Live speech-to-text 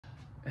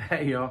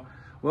Hey y'all,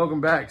 welcome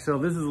back. So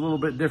this is a little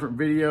bit different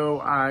video.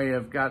 I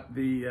have got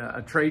the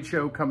a trade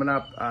show coming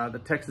up, the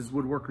Texas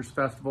Woodworkers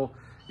Festival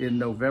in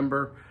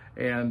November,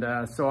 and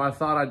so I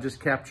thought I'd just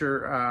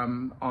capture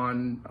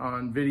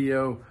on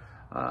video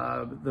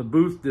the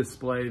booth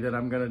display that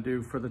I'm going to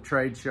do for the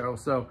trade show.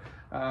 So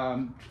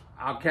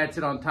I'll catch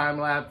it on time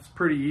lapse,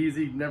 pretty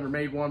easy. Never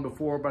made one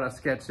before, but I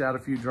sketched out a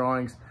few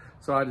drawings.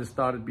 So I just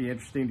thought it'd be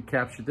interesting to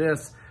capture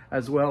this,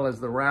 as well as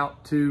the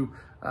route to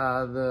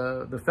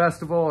the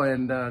festival,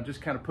 and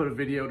just kind of put a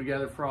video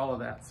together for all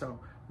of that. So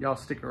y'all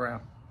stick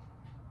around.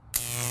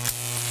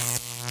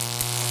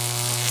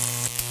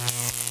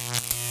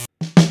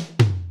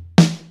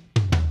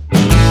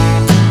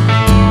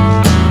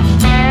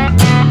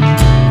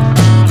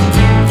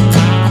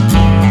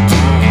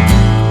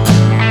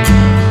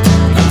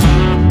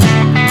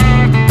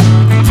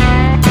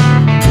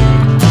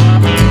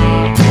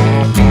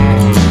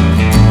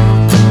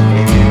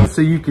 So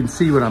you can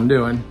see what I'm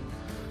doing.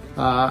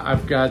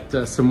 I've got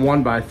some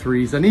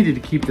 1x3s. I needed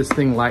to keep this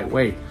thing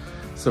lightweight.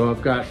 So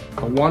I've got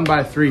a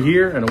 1x3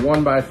 here and a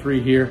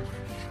 1x3 here,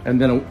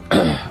 and then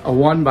a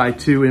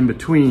 1x2 in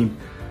between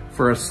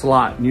for a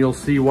slot. And you'll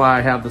see why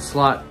I have the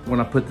slot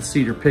when I put the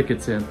cedar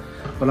pickets in.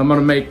 But I'm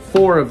gonna make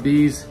 4 of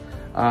these.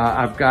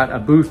 I've got a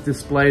booth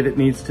display that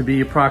needs to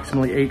be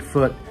approximately 8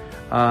 foot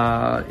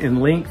in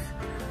length,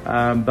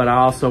 but I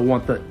also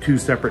want the 2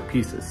 separate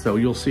pieces. So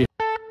you'll see.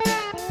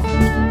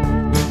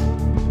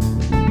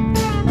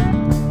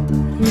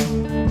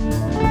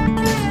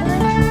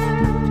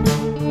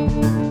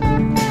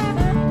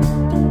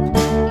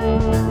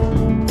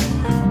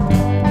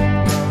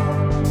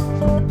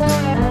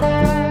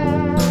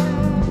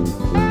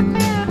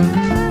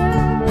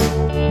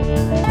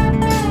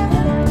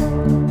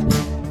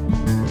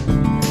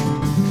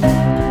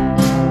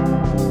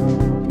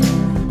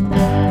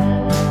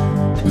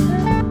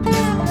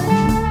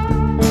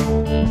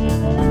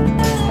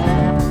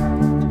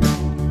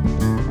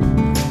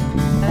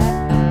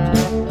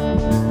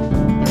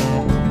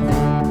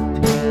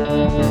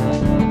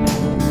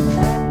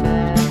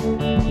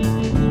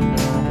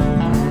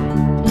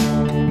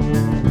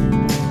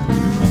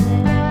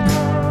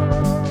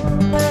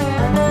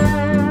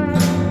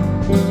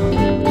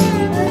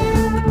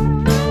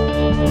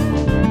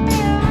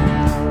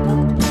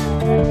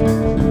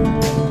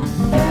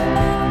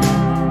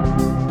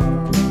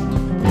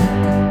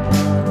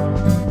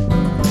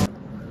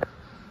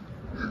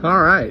 All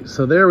right,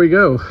 so there we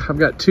go. I've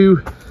got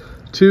two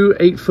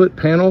 8-foot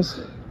panels.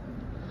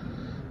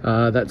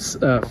 That's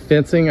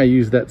fencing. I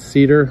use that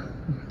cedar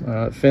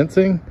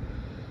fencing.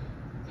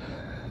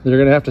 They're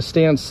gonna have to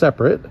stand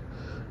separate.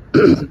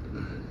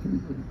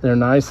 They're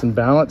nice and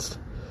balanced.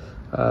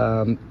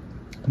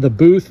 The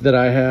booth that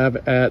I have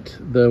at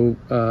the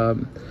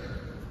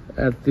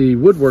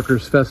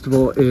Woodworkers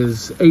Festival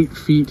is 8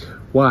 feet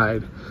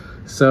wide.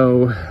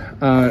 So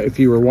if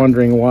you were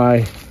wondering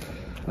why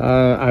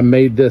I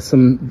made this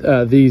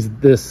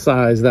this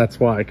size, that's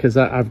why, because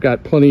I've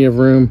got plenty of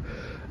room.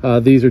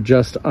 These are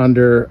just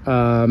under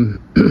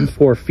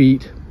 4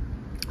 feet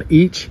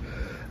each.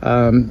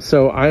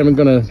 So I'm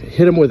gonna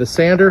hit them with a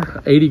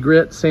sander, 80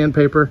 grit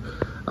sandpaper,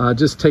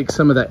 just take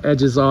some of the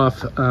edges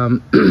off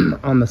on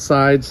the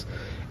sides,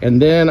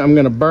 and then I'm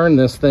gonna burn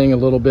this thing a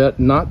little bit.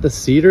 Not the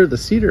cedar. The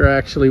cedar I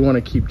actually want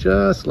to keep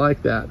just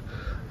like that,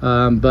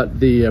 but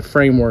the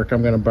framework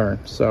I'm gonna burn.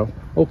 So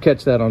we'll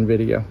catch that on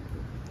video.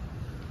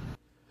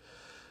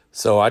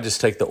 So I just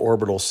take the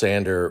orbital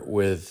sander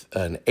with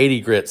an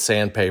 80 grit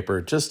sandpaper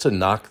just to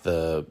knock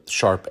the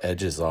sharp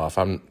edges off.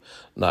 I'm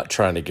not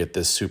trying to get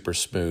this super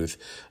smooth,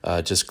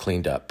 just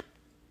cleaned up.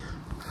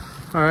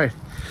 All right,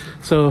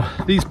 so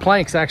these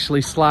planks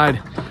actually slide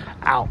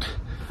out.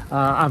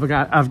 I've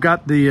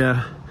got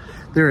the,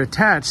 they're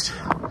attached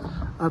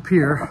up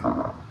here.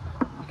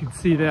 You can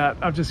see that.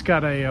 I've just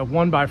got a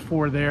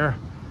 1x4 there.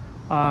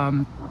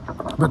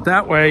 But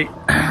that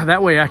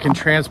way I can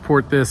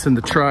transport this in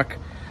the truck.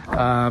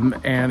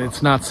 And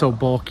it's not so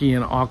bulky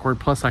and awkward,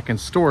 plus I can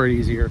store it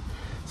easier.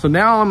 So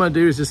now all I'm gonna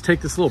do is just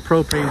take this little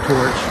propane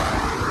torch,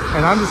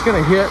 and I'm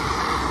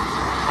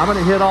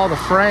gonna hit all the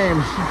frame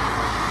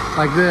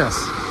like this,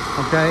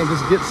 okay? And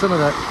just get some of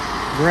the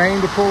grain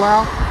to pull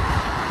out.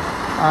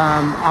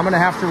 I'm gonna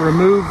have to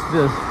remove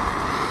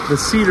the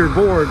cedar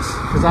boards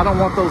because I don't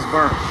want those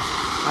burnt.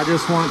 I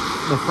just want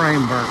the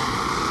frame burnt.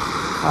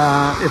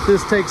 If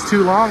this takes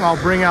too long,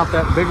 I'll bring out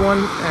that big one,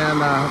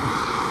 and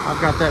I've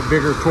got that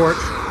bigger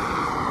torch,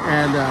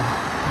 and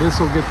this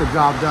will get the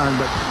job done,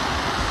 but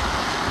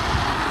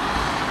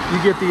you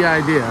get the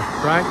idea,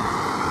 right?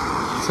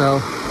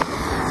 So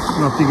I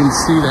don't know if you can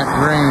see that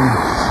grain.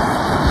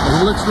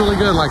 It looks really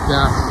good like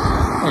that,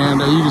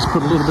 and you just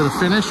put a little bit of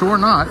finish or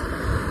not.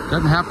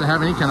 Doesn't have to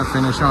have any kind of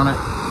finish on it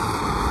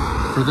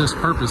for this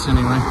purpose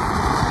anyway.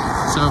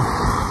 So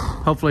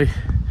hopefully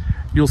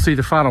you'll see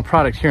the final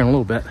product here in a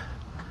little bit.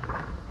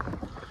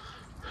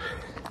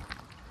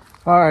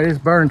 All right, it's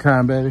burn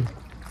time, baby.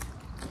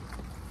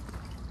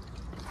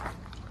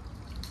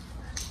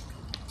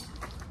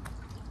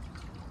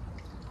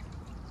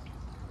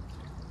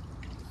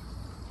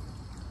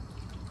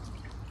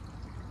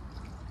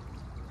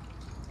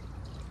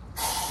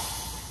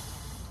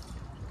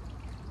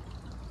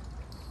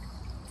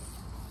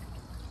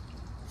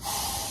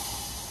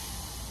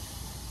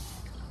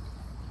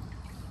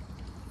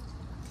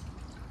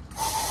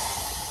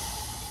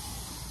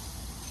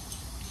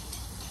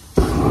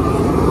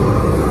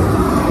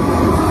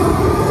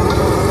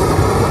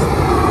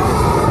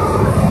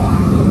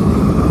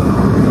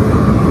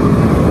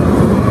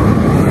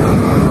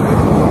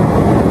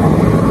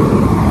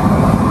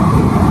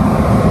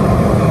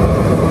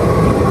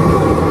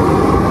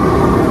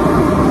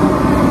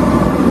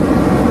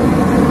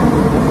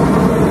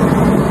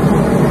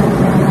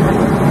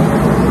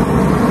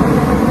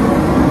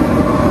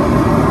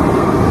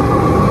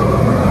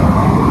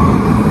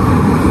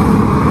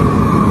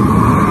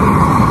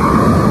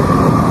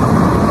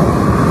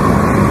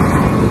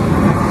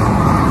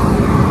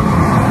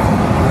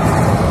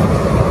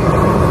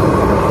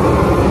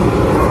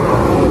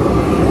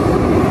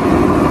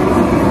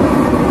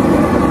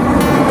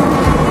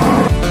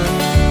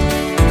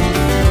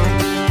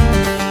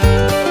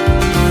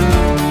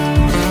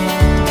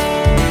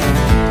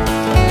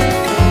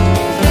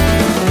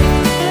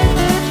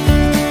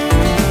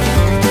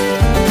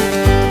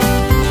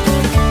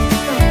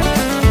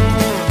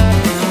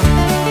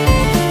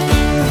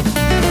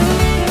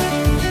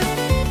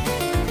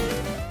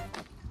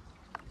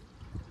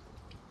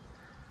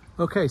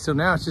 Okay, so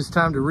now it's just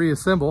time to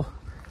reassemble.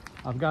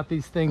 I've got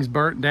these things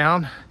burnt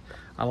down.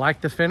 I like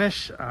the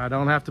finish. I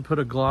don't have to put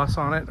a gloss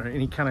on it or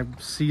any kind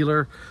of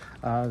sealer.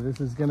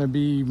 This is gonna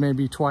be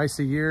maybe twice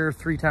a year,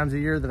 3 times a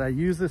year that I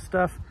use this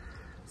stuff.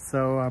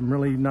 So I'm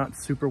really not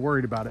super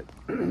worried about it.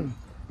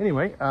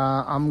 Anyway,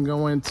 I'm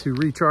going to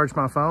recharge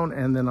my phone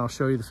and then I'll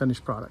show you the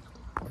finished product.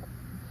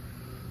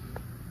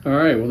 All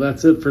right, well,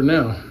 that's it for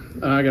now.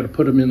 I got to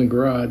put them in the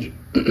garage,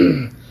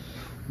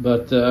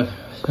 but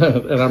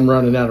and I'm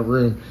running out of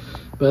room.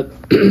 But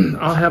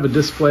I'll have a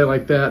display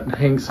like that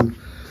and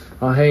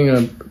I'll hang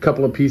a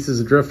couple of pieces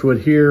of driftwood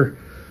here.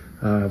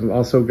 I've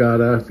also got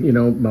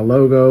my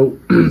logo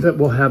that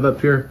we'll have up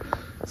here,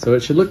 so it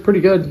should look pretty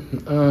good.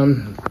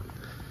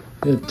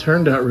 It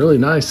turned out really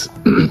nice.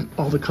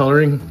 All the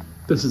coloring.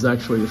 This is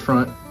actually the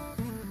front.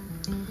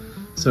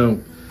 So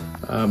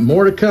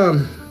more to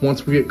come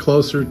once we get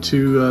closer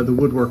to the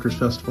Woodworkers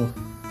Festival.